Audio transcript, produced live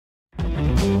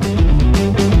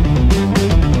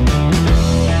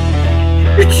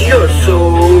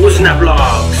Krishna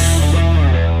Vlogs.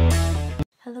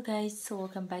 Hello guys, so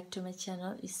welcome back to my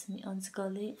channel. It's me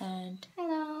Anshukali and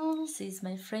hello, she is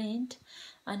my friend.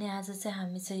 अनि आज चाहिँ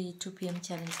हामी चाहिँ 2 PM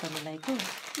challenge गर्न लागेको.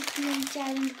 2 PM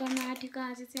च्यालेन्ज गर्न आँटेको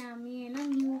आज चाहिँ हामी हैन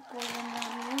न्यू प्रोग्राम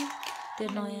गर्ने. त्यो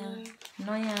नयाँ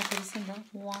आएको रहेछ नि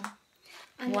त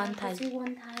one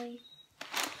थाई.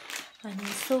 अनि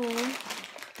सो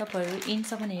तपाईहरु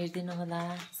इन्डसम्म हेर्दिनु होला.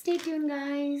 Stay tuned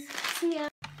guys. See ya.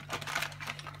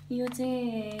 यो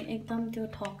चाहिँ एकदम त्यो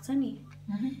ठक छ नि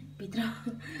भित्र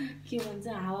के भन्छ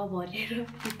हावा भरेर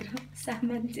भित्र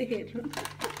सामान चाहिँ हेर्नु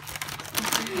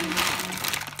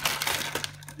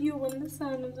यो भन्दा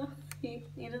सानो छ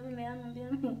हेर त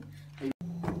ल्याउनु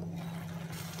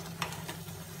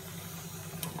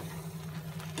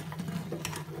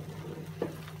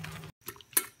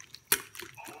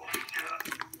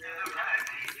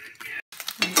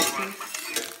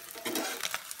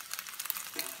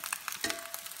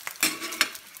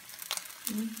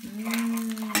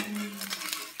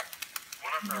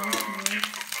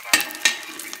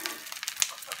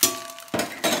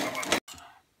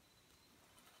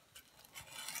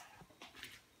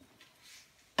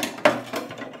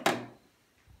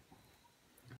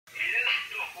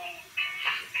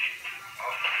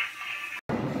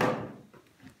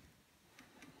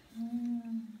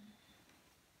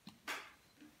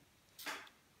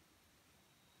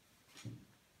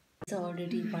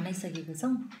already बनाइसकेको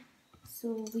छौं. So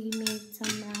we made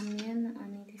some ramen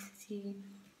अनि त्यसपछि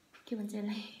के भन्छ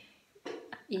यसलाई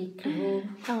egg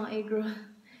roll.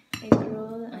 Egg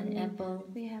roll and apple.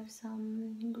 We have some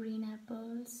green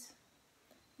apples.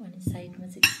 अनि साइडमा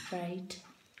चाहिँ Sprite.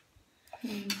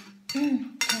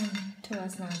 त्यो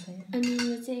वासना आउँछ. अनि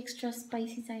यो चाहिँ एक्स्ट्रा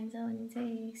स्पाइसी चाहिन्छ भने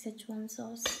चाहिँ Szechuan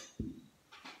sauce.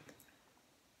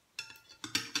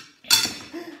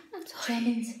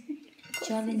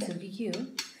 Challenge हो कि के हो?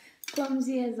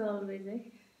 Clumsy as always.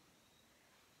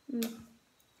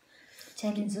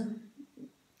 Challenge हो?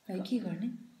 है के गर्ने?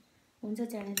 हुन्छ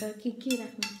च्यालेन्ज तर के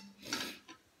राख्नु?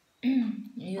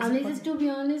 हामीले चाहिँ टु बी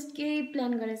अनेस्ट केही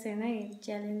प्लान गरेको छैन है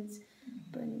च्यालेन्ज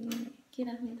पनि के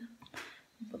राख्ने त?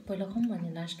 पहिला कम भने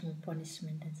लास्टमा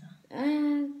पनिशमेन्ट हुन्छ.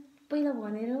 पहिला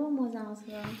भनेर हो मजा आउँछ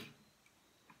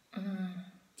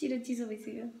चिरो चिसो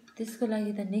भइसक्यो. त्यसको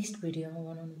लागि त नेक्स्ट भिडियोमा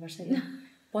बनाउनु पर्छ नि.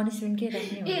 पनिशमेन्ट के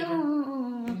राख्ने हो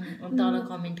तल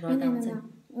कमेन्ट गर्दा हुन्छ नि.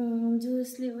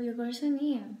 जसले उयो गर्छ नि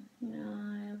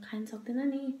खान सक्दैन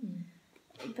नि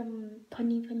एकदम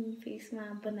फनी फेसमा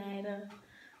बनाएर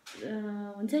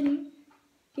हुन्छ नि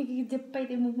के जे पाइ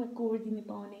त्यो मुखमा कोरिदिनु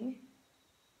पाउने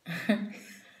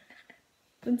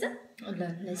हुन्छ. ल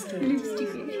let's do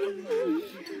lipstick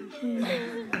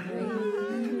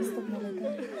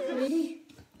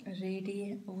ready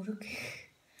Uruk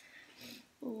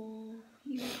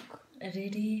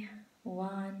ready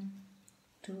 1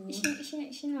 2 एकछिन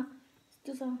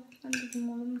यस्तो छ अलिकति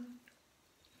मलाई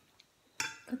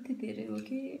कति धेरै हो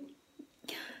कि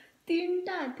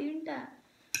तीनटा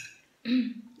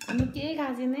हामी के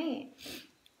खाएको छैन है.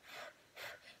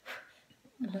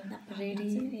 ल रेडी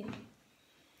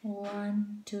 1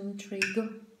 2 3 गो.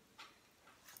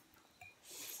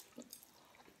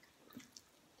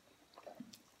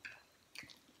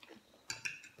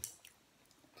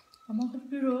 अम्मा कति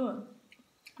पिरो हो?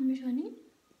 मिठो नि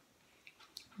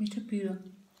मिठो पिरो.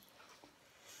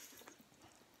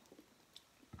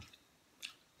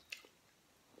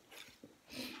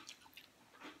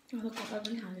 अब कपाल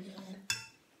पनि खानु पर्छ.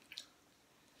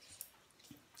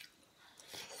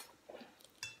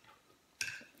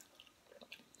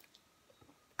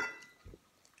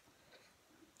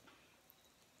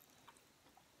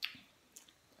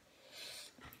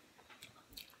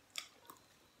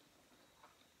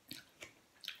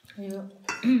 यो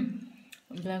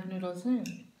ब्ल्याक नुडल चाहिँ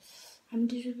हामी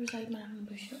टिस्यु साइडमा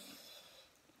राख्नुपर्छ.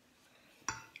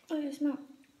 यसमा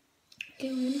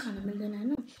केही उयो पनि खानु मिल्दैन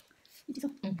होइन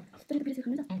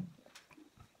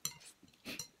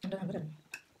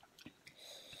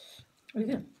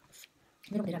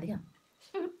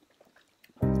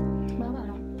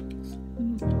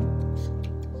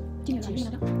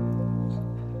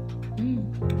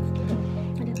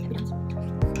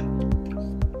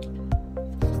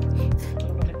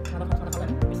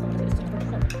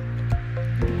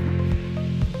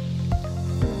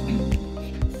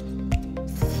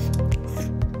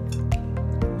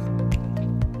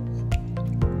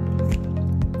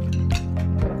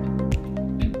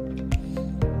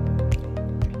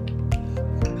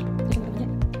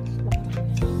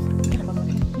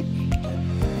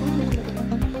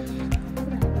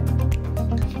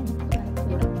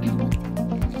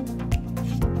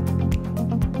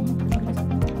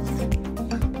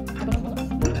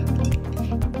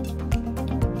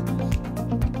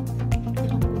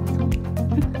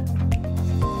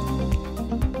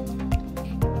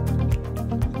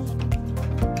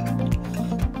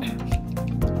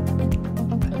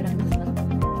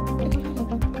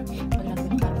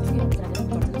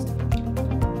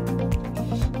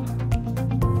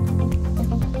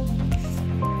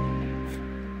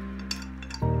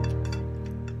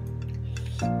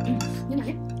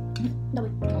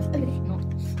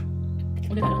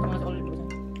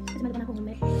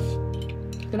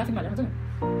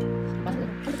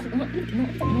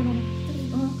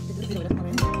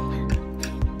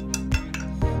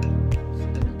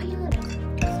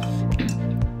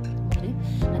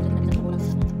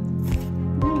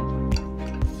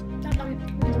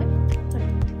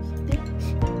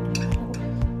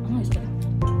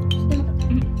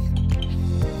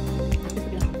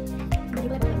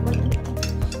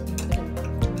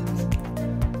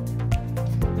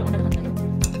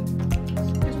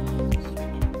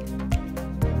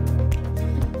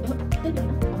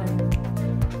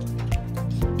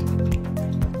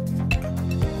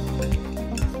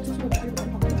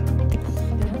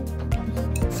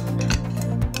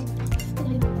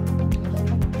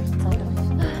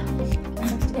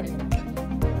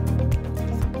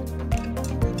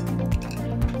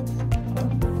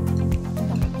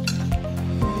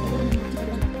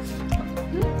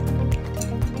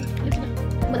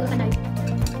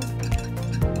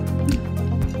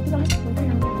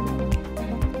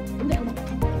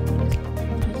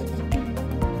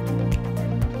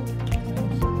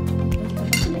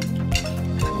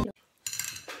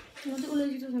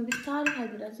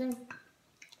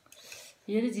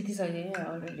यसले जितिसकेँ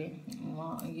अलरेडी म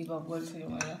गिभ अप गर्छु यो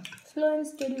मैले slow and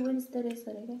steady wins the race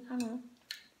अरे क्या खाना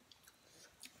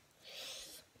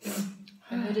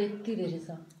मेरो यति धेरै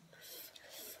छ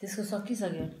त्यसको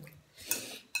सकिसक्यो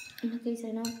केही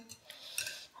छैन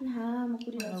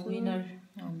विनर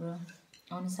हाम्रो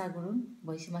अनुसा गुरुङ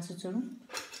भैँसी मासु चोरुङ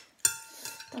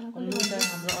लुजर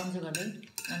हाम्रो अन्जु घले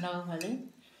नगाफाले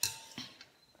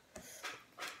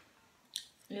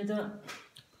यो त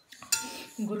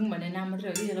गुरुङ भन्ने नाम मात्रै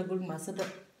हो कि यसलाई गुरुङ भाषा त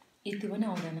यति पनि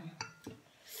आउँदैन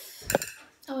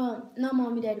अब न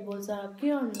मम्मी ड्याडी बोल्छ के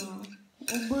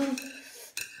गर्नु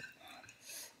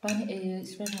पानी ए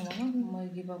स्प्राइट खामा म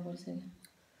गिभ अप गरिसकेँ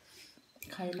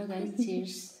खाइ ल गाइस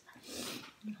चियर्स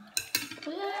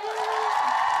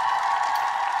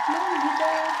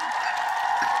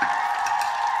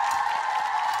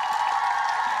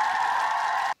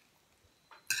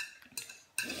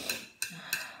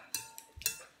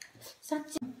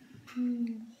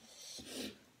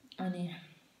अनि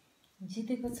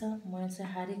जितेको छ म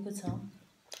चाहिँ हारेको छ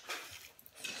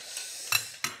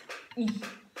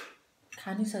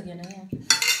खानु सकेन क्या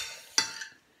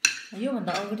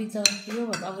योभन्दा अगाडि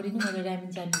नै मैले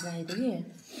ऱ्यामिन जानु चाहेको थिएँ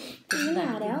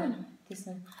कि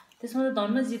त्यसमा त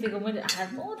धन्न जितेको मैले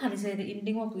हार्नु थालिसकेको थिएँ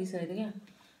इन्डिङमा पुगिसकेको थिएँ क्या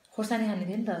खोर्सानी खाने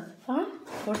थिएँ नि त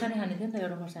खोर्सानी खाने थियो नि त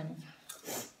एउटा खोर्सानी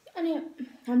अनि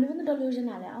हामीले पनि डल्युजन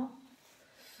हाल्यो हो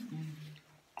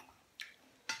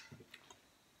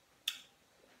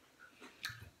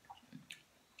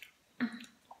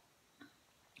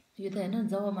यो त हैन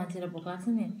जब मान्छेलाई भोक लाग्छ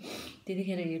नि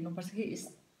त्यतिखेर हेर्नुपर्छ कि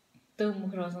यस्तो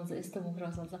मुख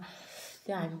रसाउँछ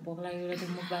त्यो हामी भोक लागेर त्यो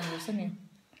मुखबाङ गर्छ नि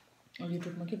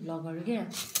युट्युबमा के ब्लगहरू क्या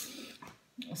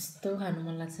यस्तो खानु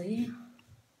मन लाग्छ कि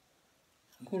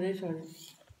कुरै छोड्यो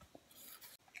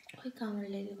खै कामले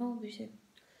ल्याइदिएको बिर्से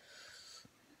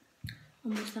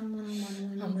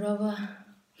हाम्रो अब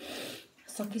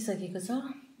सकिसकेको छ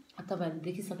तपाईँहरूले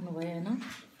देखिसक्नुभयो होइन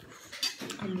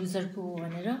लुजरको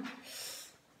भनेर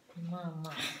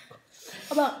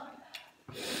अब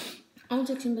आउँछ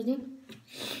एकछिनपछि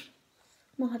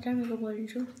म खतरा मेकअप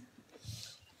गरिदिन्छु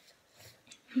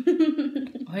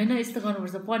होइन यस्तो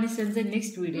गर्नुपर्छ पनिसमेन्ट चाहिँ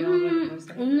नेक्स्ट भिडियोमा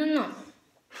गर्नुपर्छ हुँदैन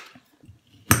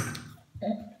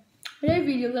यही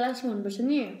भिडियोको लास्टमा हुनुपर्छ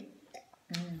नि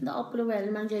अन्त अपलोड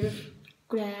भइहाल्यो मान्छेहरू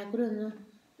कुरा हुन्छ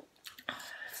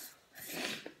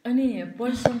अनि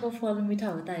परिश्रमको फल मिठा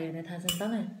हो त हेर्ने थाहा छ नि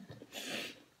तपाईँ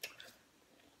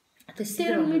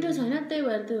तेरो मिठो छैन त्यही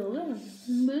भएर त्यो हो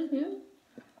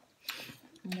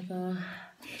क्या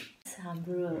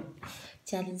हाम्रो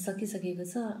च्यालेन्ज सकिसकेको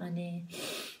छ अनि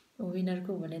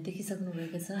विनरको भने देखिसक्नु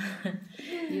भएको छ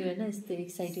यो होइन यस्तो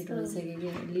एक्साइटेड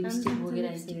भइसक्यो कि लिपस्टिक बोकेर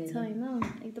आइसकेको छ होइन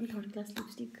एकदम थर्ड क्लास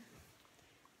लिपस्टिक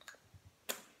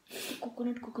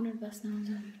कोकोनट बास्ना आउँछ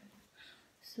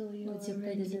सो यो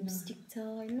लिपस्टिक छ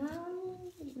होइन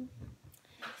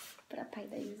पुरा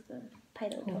फाइदा युज गर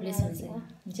फाइदा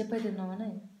चेपाइदिनु नभन है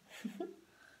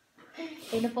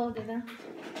होइन पाउँदैन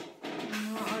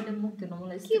अहिले मुक्दैन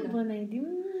मलाई के बनाइदिउँ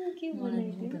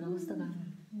कस्तो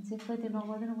चेपाइदिनु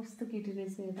नगर्दैन कस्तो केटी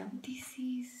रहेछ यता this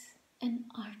is an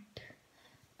art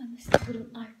Gurung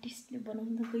आर्टिस्टले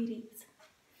बनाउन गइरहेको छ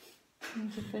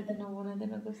चेपाइदिनु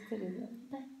बनाइदिन कस्तो रहेछ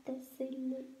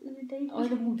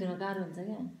अहिले मुक्दैन गाह्रो हुन्छ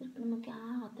क्या म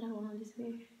कहाँ हत्रा बनाउँदैछु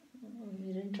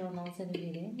मेरो नि ट्रन आउँछ नि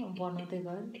फेरि बनाउँदै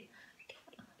गयो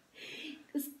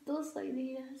कस्तो सही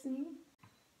देखिरहेको छ नि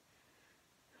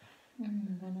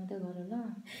बनाउँदै गर ल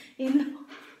हेर्नु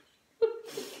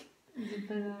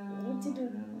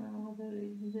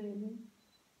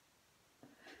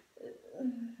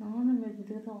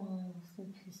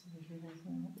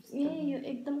ए यो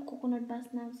एकदम कोकोनट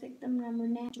बास्ना आउँछ एकदम राम्रो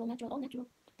नेचुरल नेचुरल अल नेचुरल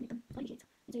एकदम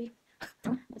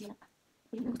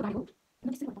सही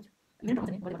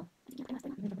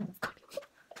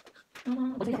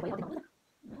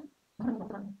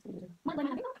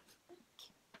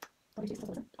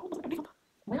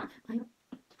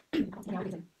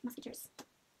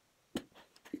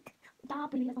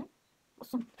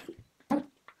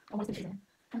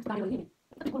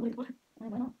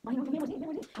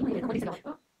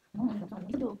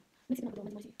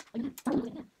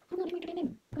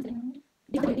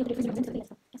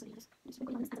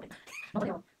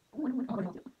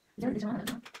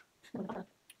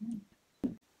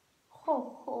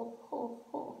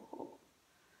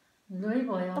लोइ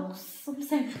भयो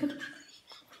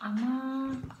आमा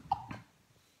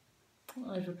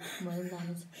अरू भयो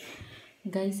जानु छ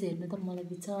गाइस हेर्नु त मलाई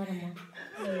बिचारा म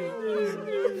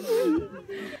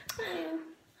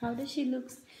हाउ डज शी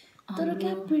लुक्स तर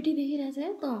क्या प्रिटी देखिरहेछ है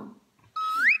त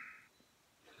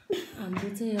हाम्रो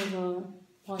चाहिँ अब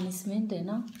पनिसमेन्ट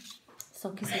होइन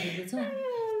सकिसकेको छ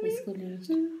यसको लिस्ट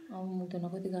अब मुक्दैन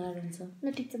कति गाह्रो हुन्छ ल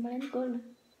ठिक छ मलाई नि गर न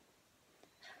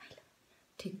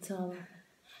ठिक छ अब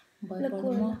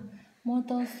भयो म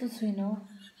त यस्तो छुइनँ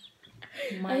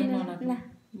माया नलाग्नु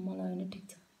मलाई होइन ठिक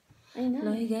छ होइन ल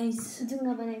है गाइस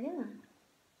जुङ्गा बनाइदियो न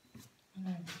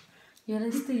यसलाई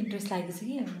यस्तो इन्ट्रेस्ट लागेको छ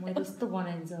कि मैले यस्तो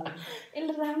बनाइदिन्छु अब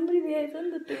यसले राम्ररी दिएछ नि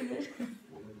त टेबल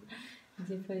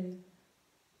जे पनि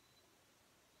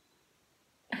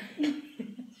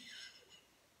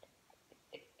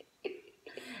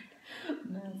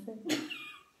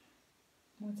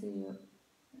म चाहिँ यो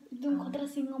एकदम खतरा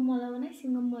सिङ्गम मला बनाए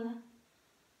सिङ्गम मला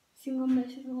सिङ्गम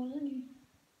यसो गर्छ नि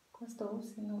कस्तो हो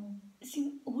सिङ्गम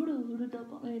हुडु हुडु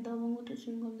दबाङ त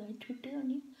सिङ्गमलाई छुट्टै हो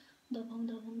नि दबाङ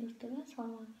जस्तो क्या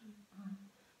सलमान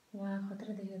वहाँ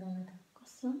खतरा देख्यो मलाई त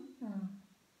कसम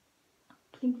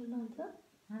फिल्म खोल्दा हुन्छ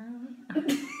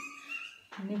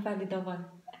नेपाली दबाङ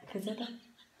खेल्छ त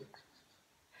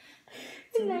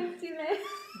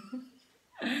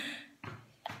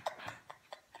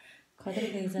खतरा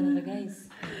देखेछ त गाइस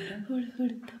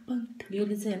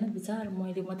योले चाहिँ होइन बिचार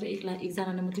मैले मात्रै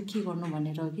एकजनाले मात्रै के गर्नु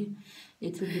भनेर हो कि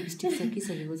यत्रो लिपस्टिक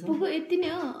सकिसकेको छ यति नै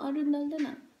हो अरू नल्दैन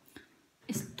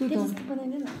यस्तो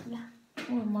बनाइदिएन ल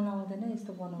मलाई आउँदैन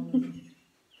यस्तो बनाउनु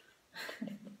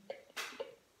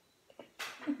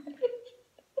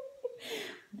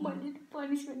मैले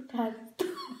पनिसमेन्ट खाएको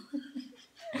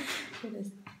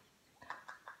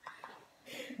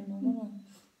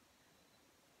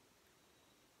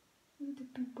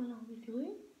पिम्पल आउँदै थियो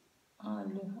है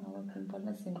लु अब पिम्पल न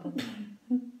सिम्पल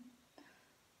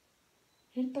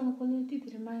हेर त कसले यति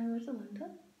धेरै माया गर्छ भन्छ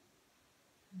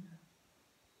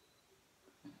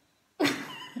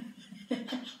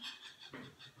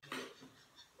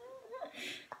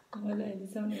मलाई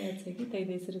अहिलेसम्म याद छ कि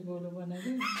तैँले यसरी गोलो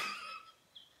बनाएको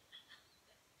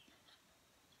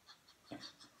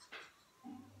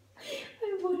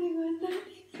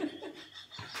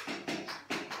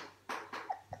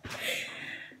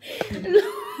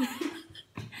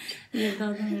यो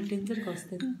दादा मेरो टेन्सन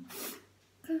कस्तो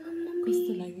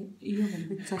लाग्यो यो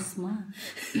भनेको चस्मा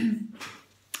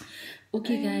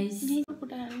okay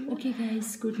guys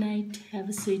good night have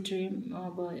a sweet dream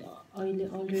अब अहिले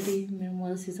अलरेडी मेरो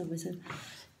मोबाइल स्विच अफ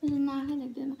भइसक्यो नाकै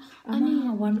देख्दैन अनि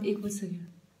 1 बजिसक्यो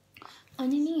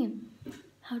अनि नि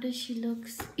how does she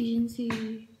looks isn't C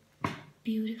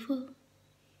beautiful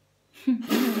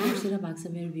बिर्सेर भएको छ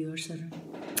मेरो भ्युवर्सहरू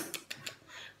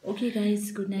okay guys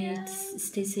good night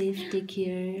stay safe take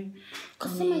care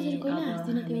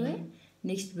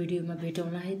next भिडियोमा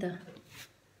भेटौँला है त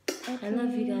I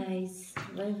love you guys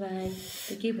by by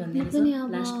के भनिदिनु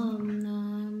last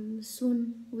soon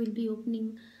will be opening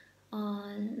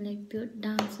like त्यो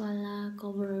डान्सवाला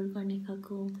कभरहरू गर्ने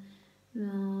खालको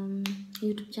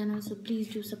YouTube channel so please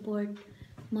do support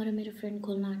म र मेरो फ्रेन्ड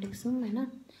खोल्न आँटेको छौँ होइन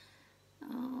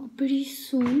pretty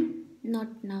soon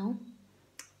not now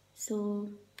so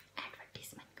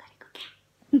advertisement गरेको क्या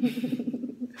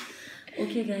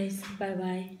okay guys by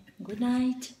by good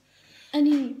night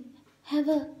अनि have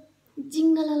a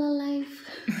जिङ्गलाला life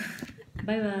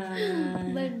by by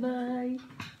by by